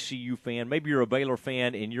a TCU fan, maybe you're a Baylor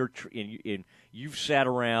fan and you've sat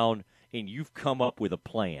around and you've come up with a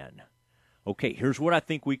plan. Okay, here's what I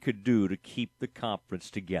think we could do to keep the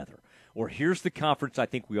conference together. Or here's the conference I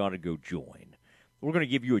think we ought to go join. We're going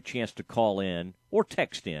to give you a chance to call in or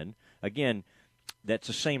text in. Again, that's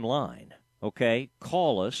the same line, okay?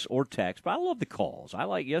 Call us or text. But I love the calls. I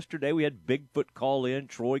like yesterday we had Bigfoot call in,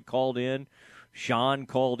 Troy called in, Sean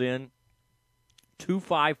called in.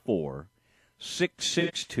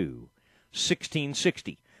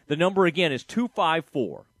 254-662-1660. The number again is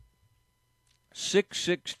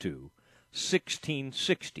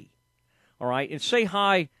 254-662-1660. All right, and say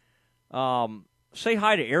hi to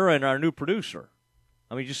Aaron, our new producer.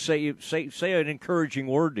 I mean, just say an encouraging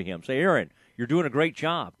word to him. Say, Aaron, you're doing a great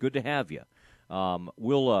job. Good to have you.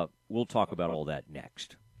 We'll talk about all that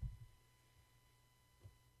next.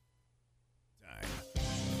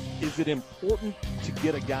 Is it important to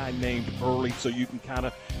get a guy named early so you can kind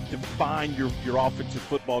of define your offensive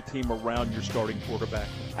football team around your starting quarterback?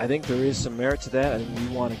 I think there is some merit to that. I think we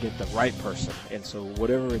want to get the right person, and so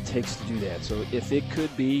whatever it takes to do that. So if it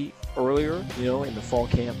could be earlier, in the fall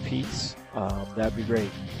camp piece, that'd be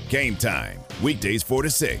great. Game Time, weekdays 4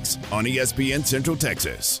 to 6 on ESPN Central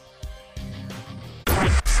Texas.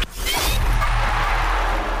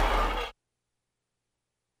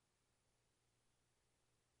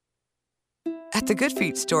 At the Good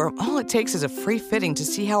Feet store, all it takes is a free fitting to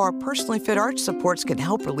see how our personally fit arch supports can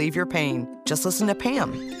help relieve your pain. Just listen to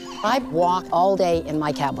Pam. I walk all day in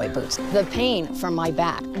my cowboy boots. The pain from my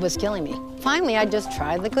back was killing me. Finally, I just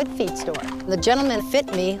tried the Good Feet store. The gentleman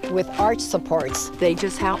fit me with arch supports. They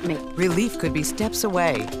just helped me. Relief could be steps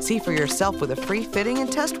away. See for yourself with a free fitting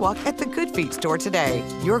and test walk at the Good Feet store today.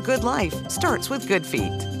 Your good life starts with Good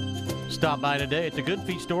Feet. Stop by today at the Good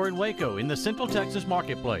Feet store in Waco in the Central Texas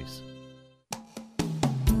Marketplace.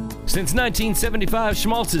 Since 1975,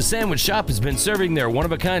 Schmaltz's Sandwich Shop has been serving their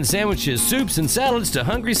one-of-a-kind sandwiches, soups, and salads to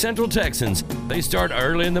hungry Central Texans. They start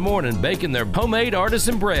early in the morning baking their homemade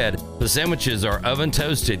artisan bread. The sandwiches are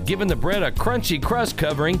oven-toasted, giving the bread a crunchy crust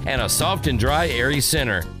covering and a soft and dry, airy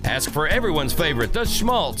center. Ask for everyone's favorite, the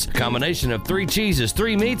Schmaltz, a combination of 3 cheeses,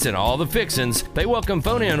 3 meats, and all the fixins. They welcome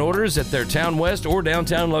phone-in orders at their Town West or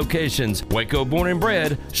downtown locations. Waco born and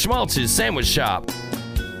bred, Schmaltz's Sandwich Shop.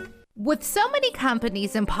 With so many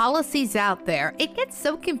companies and policies out there, it gets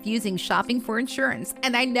so confusing shopping for insurance,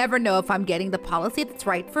 and I never know if I'm getting the policy that's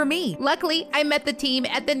right for me. Luckily, I met the team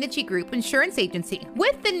at the Niche Group Insurance Agency.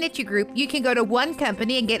 With the Niche Group, you can go to one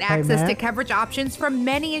company and get access to coverage options from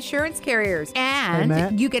many insurance carriers,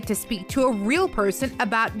 and you get to speak to a real person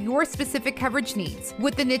about your specific coverage needs.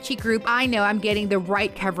 With the Niche Group, I know I'm getting the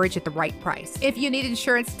right coverage at the right price. If you need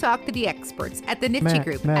insurance, talk to the experts at the Niche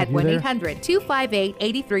Group at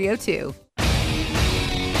 1-800-258-8302.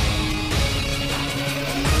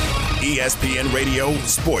 ESPN Radio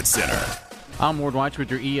Sports Center. I'm Ward White with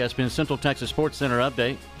your ESPN Central Texas Sports Center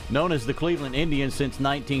update. Known as the Cleveland Indians since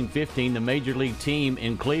 1915, the Major League team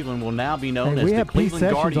in Cleveland will now be known as the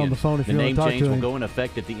Cleveland Guardians. The name change will go in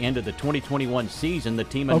effect at the end of the 2021 season, the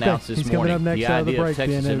team announced this morning. The idea of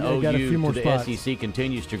Texas and OU to the SEC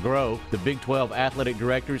continues to grow. The Big 12 athletic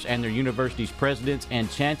directors and their universities' presidents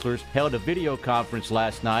and chancellors held a video conference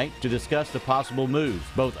last night to discuss the possible moves.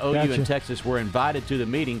 Both OU and Texas were invited to the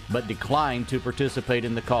meeting but declined to participate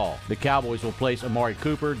in the call. The Cowboys will place Amari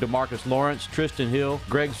Cooper, DeMarcus Lawrence, Tristan Hill,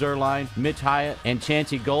 Greg Zerline, Mitch Hyatt, and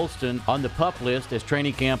Chancey Golston on the PUP list as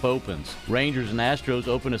training camp opens. Rangers and Astros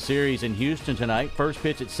open a series in Houston tonight. First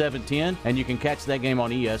pitch at 7:10, and you can catch that game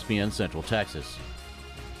on ESPN Central Texas.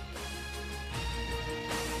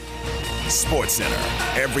 Sports Center,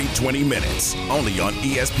 every 20 minutes, only on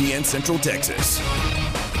ESPN Central Texas.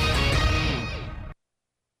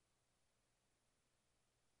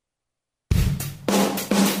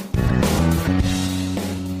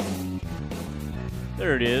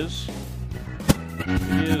 There it is.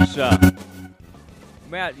 It is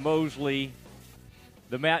Matt Mosley,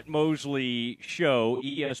 the Matt Mosley Show,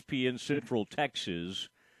 ESPN Central Texas.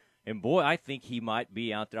 And, boy, I think he might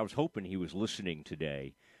be out there. I was hoping he was listening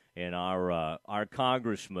today. And our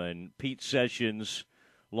congressman, Pete Sessions,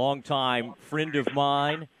 longtime friend of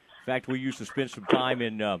mine. In fact, we used to spend some time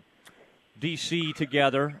in D.C.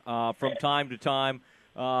 together from time to time.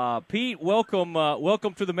 Pete, welcome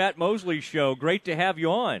to the Matt Mosley Show. Great to have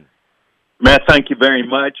you on. Matt, thank you very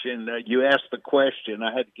much. And you asked the question.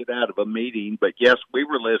 I had to get out of a meeting, but yes, we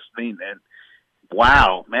were listening. And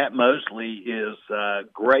wow, Matt Mosley is a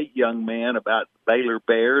great young man about Baylor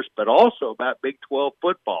Bears, but also about Big 12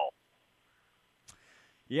 football.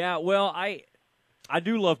 Yeah, well, I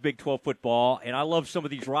do love Big 12 football, and I love some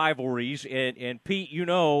of these rivalries. And Pete, you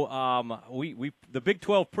know, the Big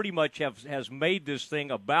 12 pretty much has made this thing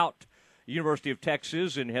about University of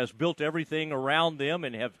Texas and has built everything around them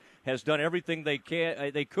and has done everything they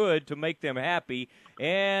could to make them happy.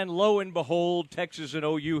 And lo and behold, Texas and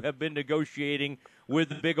OU have been negotiating with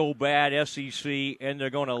the big old bad SEC, and they're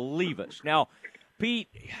going to leave us. Now, Pete,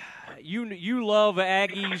 you love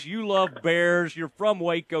Aggies, you love Bears, you're from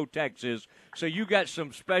Waco, Texas, so you got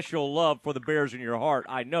some special love for the Bears in your heart,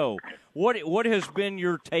 I know. What has been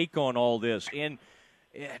your take on all this? And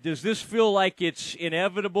does this feel like it's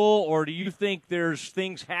inevitable, or do you think there's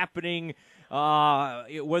things happening,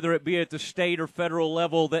 whether it be at the state or federal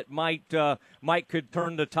level, that might could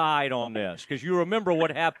turn the tide on this? Because you remember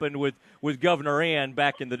what happened with Governor Ann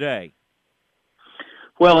back in the day.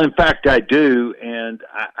 Well, in fact, I do, and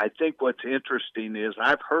I think what's interesting is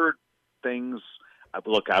I've heard things.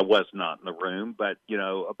 Look, I was not in the room, but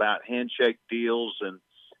about handshake deals and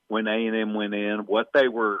when A&M went in, what they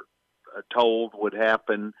were told would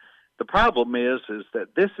happen. The problem is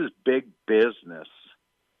that this is big business.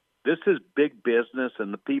 This is big business,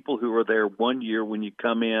 and the people who are there 1 year when you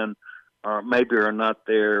come in maybe are not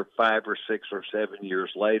there 5 or 6 or 7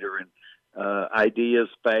 years later, and ideas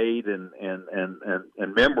fade and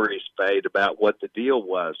memories fade about what the deal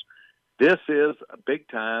was. This is big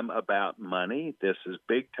time about money. This is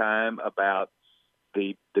big time about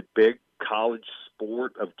the big college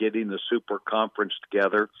sport of getting the super conference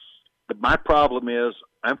together. But my problem is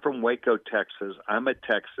I'm from Waco, Texas. I'm a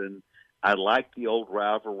Texan. I like the old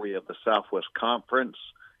rivalry of the Southwest Conference,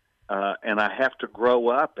 and I have to grow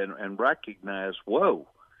up and recognize, whoa,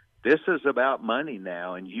 this is about money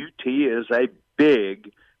now, and UT is a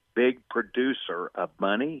big, big producer of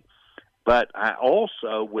money. But I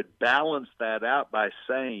also would balance that out by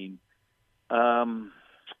saying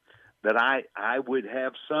that I would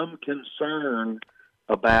have some concern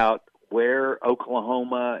about where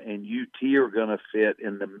Oklahoma and UT are going to fit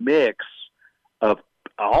in the mix of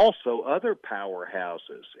also other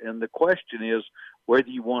powerhouses. And the question is whether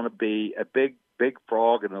you want to be a big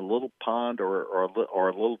frog in a little pond or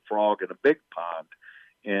a little frog in a big pond.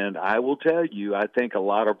 And I will tell you, I think a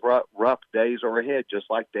lot of rough days are ahead, just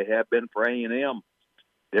like they have been for A&M.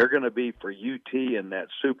 They're going to be for UT in that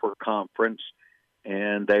super conference,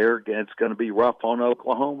 and it's going to be rough on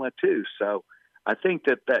Oklahoma too. So I think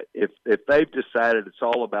that if they've decided it's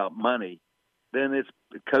all about money, then it's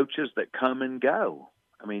coaches that come and go.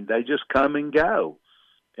 I mean, they just come and go,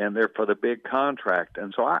 and they're for the big contract.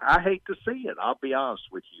 And so I hate to see it. I'll be honest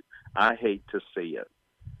with you. I hate to see it.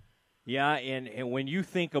 Yeah, and when you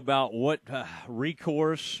think about what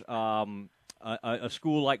recourse a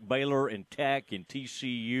school like Baylor and Tech and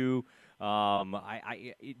TCU,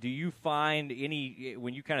 do you find any,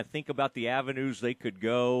 when you kind of think about the avenues they could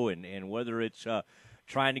go and whether it's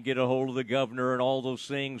trying to get a hold of the governor and all those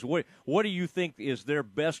things, what do you think is their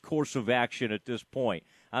best course of action at this point?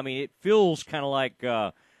 I mean, it feels kind of like,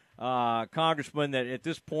 Congressman, that at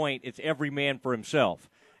this point it's every man for himself.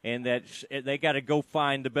 And that they got to go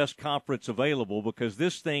find the best conference available, because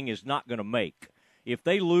this thing is not going to make. If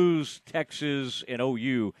they lose Texas and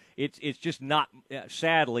OU, it's just not.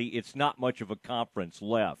 Sadly, it's not much of a conference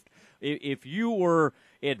left. If you were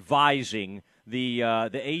advising the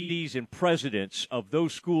ADs and presidents of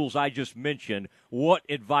those schools I just mentioned, what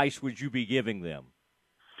advice would you be giving them?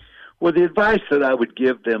 Well, the advice that I would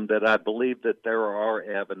give them, that I believe that there are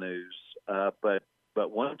avenues,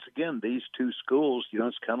 But once again, these two schools,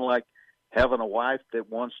 it's kind of like having a wife that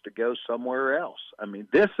wants to go somewhere else. I mean,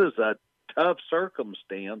 this is a tough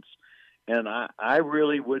circumstance, and I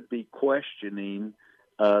really would be questioning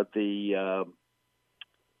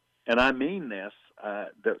and I mean this,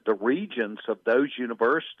 the regents of those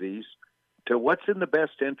universities to what's in the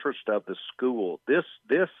best interest of the school. This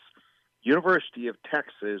University of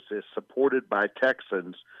Texas is supported by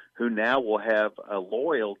Texans who now will have a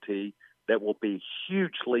loyalty that will be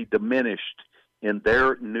hugely diminished in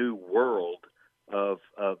their new world of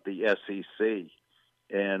the SEC.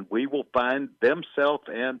 And we will find themselves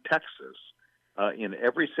and Texas in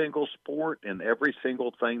every single sport, in every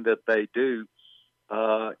single thing that they do,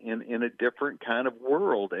 in a different kind of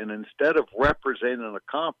world. And instead of representing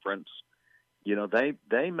a conference,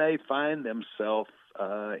 they may find themselves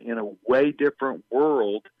in a way different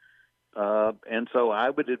world. And so I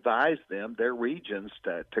would advise them, their regions,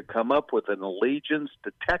 to come up with an allegiance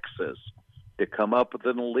to Texas, to come up with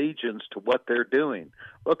an allegiance to what they're doing.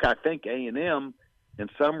 Look, I think A&M, in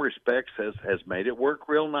some respects, has made it work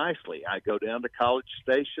real nicely. I go down to College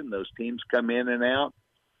Station; those teams come in and out.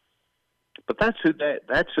 But that's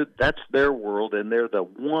their world, and they're the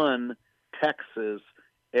one Texas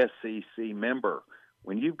SEC member.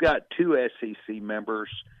 When you've got two SEC members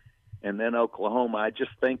and then Oklahoma, I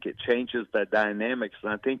just think it changes the dynamics.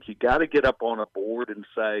 And I think you got to get up on a board and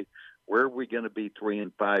say, where are we going to be 3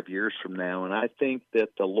 and 5 years from now? And I think that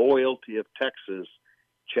the loyalty of Texas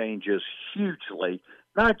changes hugely,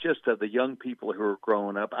 not just of the young people who are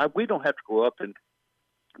growing up. We don't have to grow up and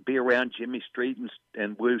be around Jimmy Street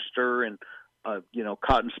and Wooster and,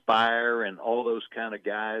 Cotton Spire and all those kind of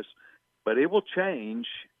guys. But it will change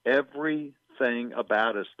everything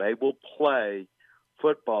about us. They will play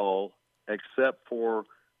football except for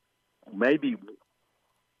maybe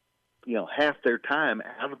half their time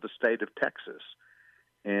out of the state of Texas.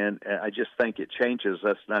 And I just think it changes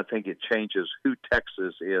us, and I think it changes who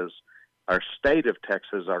Texas is. Our state of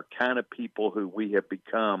Texas are kind of people who we have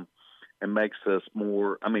become, and makes us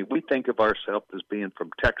more – we think of ourselves as being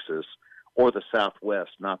from Texas or the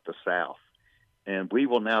Southwest, not the South. And we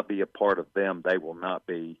will now be a part of them. They will not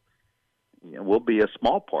be we'll be a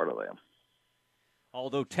small part of them.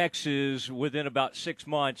 Although Texas, within about 6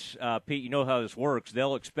 months, Pete, you know how this works.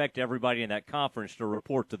 They'll expect everybody in that conference to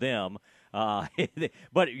report to them.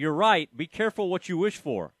 But you're right. Be careful what you wish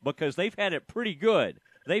for, because they've had it pretty good.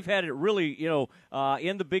 They've had it really,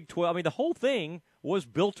 in the Big 12. The whole thing was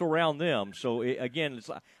built around them. So,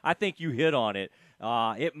 I think you hit on it.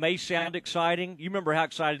 It may sound exciting. You remember how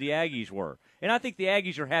excited the Aggies were. And I think the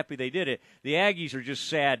Aggies are happy they did it. The Aggies are just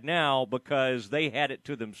sad now because they had it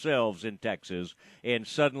to themselves in Texas, and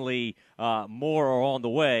suddenly more are on the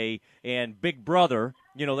way. And Big Brother,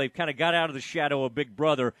 they've kind of got out of the shadow of Big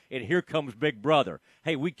Brother, and here comes Big Brother.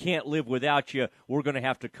 Hey, we can't live without you. We're going to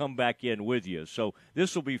have to come back in with you. So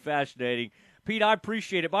this will be fascinating. Pete, I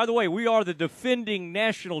appreciate it. By the way, we are the defending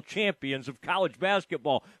national champions of college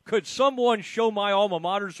basketball. Could someone show my alma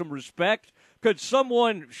mater some respect? Could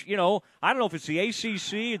someone, I don't know if it's the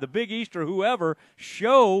ACC, the Big East, or whoever,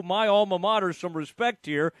 show my alma mater some respect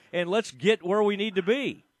here, and let's get where we need to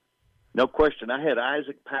be? No question. I had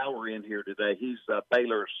Isaac Power in here today. He's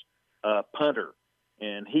Baylor's punter,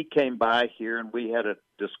 and he came by here, and we had a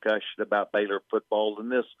discussion about Baylor football,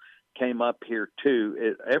 and this came up here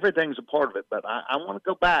too. Everything's a part of it, but I want to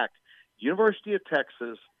go back. University of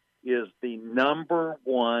Texas is the number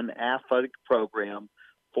one athletic program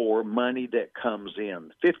for money that comes in,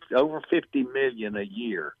 over $50 million a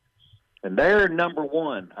year, and they're number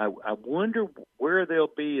one. I wonder where they'll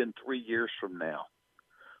be in 3 years from now.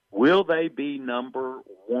 Will they be number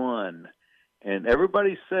one? And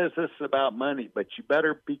everybody says this is about money, but you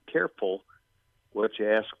better be careful what you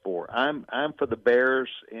ask for. I'm for the Bears,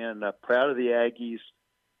 and proud of the Aggies.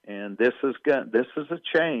 And this is a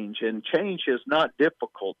change, and change is not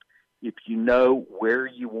difficult if you know where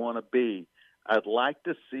you want to be. I'd like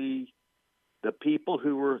to see the people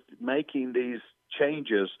who are making these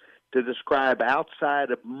changes to describe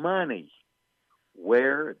outside of money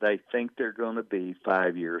where they think they're going to be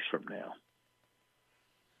 5 years from now.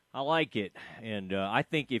 I like it, and I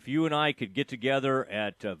think if you and I could get together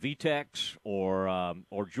at VTEX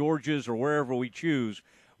or George's or wherever we choose,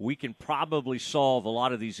 we can probably solve a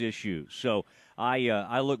lot of these issues. So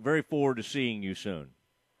I look very forward to seeing you soon.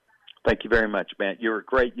 Thank you very much, Matt. You're a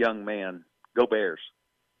great young man. Go Bears.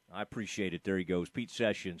 I appreciate it. There he goes. Pete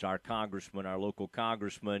Sessions, our congressman, our local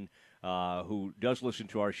congressman, who does listen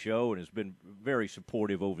to our show and has been very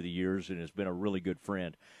supportive over the years and has been a really good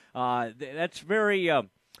friend. That's very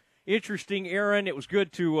interesting, Aaron. It was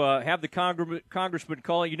good to have the congressman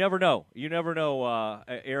call. You never know.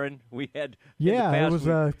 Aaron. We had it was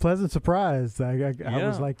a pleasant surprise. I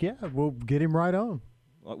was like, we'll get him right on.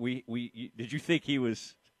 Did you think he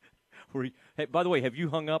was? Hey, by the way, have you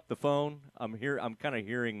hung up the phone? I'm kind of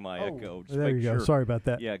hearing my echo. Just there you go. Sorry about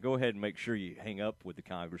that. Yeah, go ahead and make sure you hang up with the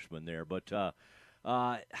congressman there. But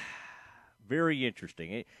very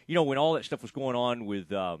interesting. When all that stuff was going on with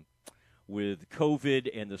COVID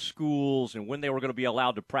and the schools and when they were going to be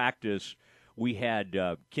allowed to practice, we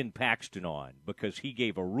had Ken Paxton on because he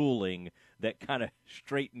gave a ruling that kind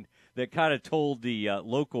of told the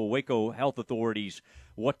local Waco health authorities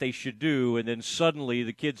what they should do, and then suddenly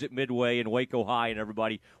the kids at Midway and Waco High and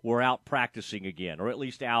everybody were out practicing again, or at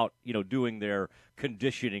least out, doing their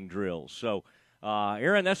conditioning drills. So,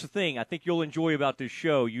 Aaron, that's the thing I think you'll enjoy about this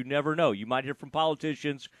show. You never know. You might hear from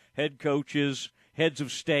politicians, head coaches, heads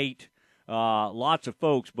of state, lots of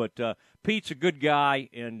folks, but Pete's a good guy,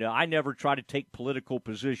 and I never try to take political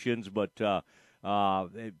positions, but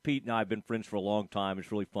Pete and I have been friends for a long time.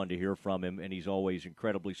 It's really fun to hear from him, and he's always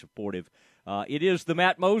incredibly supportive. It is the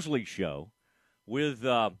Matt Mosley Show with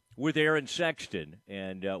Aaron Sexton,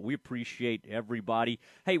 and we appreciate everybody.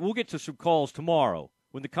 Hey, we'll get to some calls tomorrow.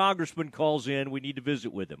 When the congressman calls in, we need to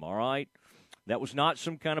visit with him, all right? That was not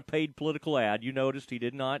some kind of paid political ad. You noticed he's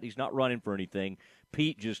not running for anything.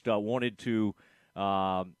 Pete just wanted to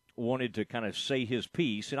kind of say his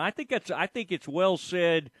piece, and I think it's well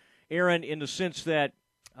said, Aaron, in the sense that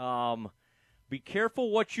be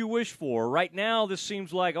careful what you wish for. Right now, this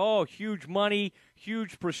seems like, huge money,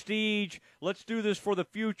 huge prestige. Let's do this for the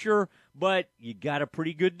future, but you got a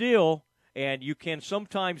pretty good deal, and you can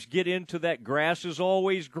sometimes get into that grass is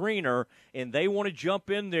always greener, and they want to jump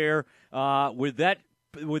in there with that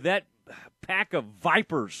pack of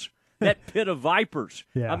vipers that pit of vipers.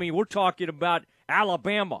 Yeah. I mean, we're talking about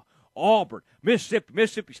Alabama, Auburn,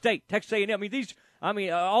 Mississippi State, Texas A&M. I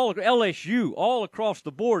mean, all LSU, all across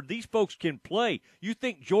the board. These folks can play. You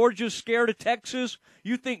think Georgia's scared of Texas?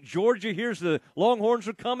 You think Georgia hears the Longhorns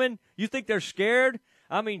are coming? You think they're scared?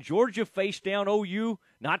 I mean, Georgia faced down OU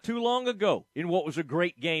not too long ago in what was a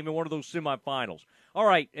great game in one of those semifinals. All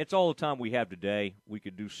right, it's all the time we have today. We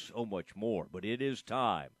could do so much more, but it is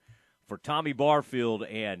time for Tommy Barfield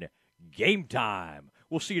and Game Time.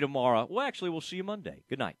 We'll see you tomorrow. Well, actually, we'll see you Monday.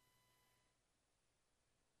 Good night.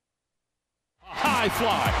 High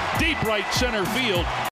fly, deep right center field.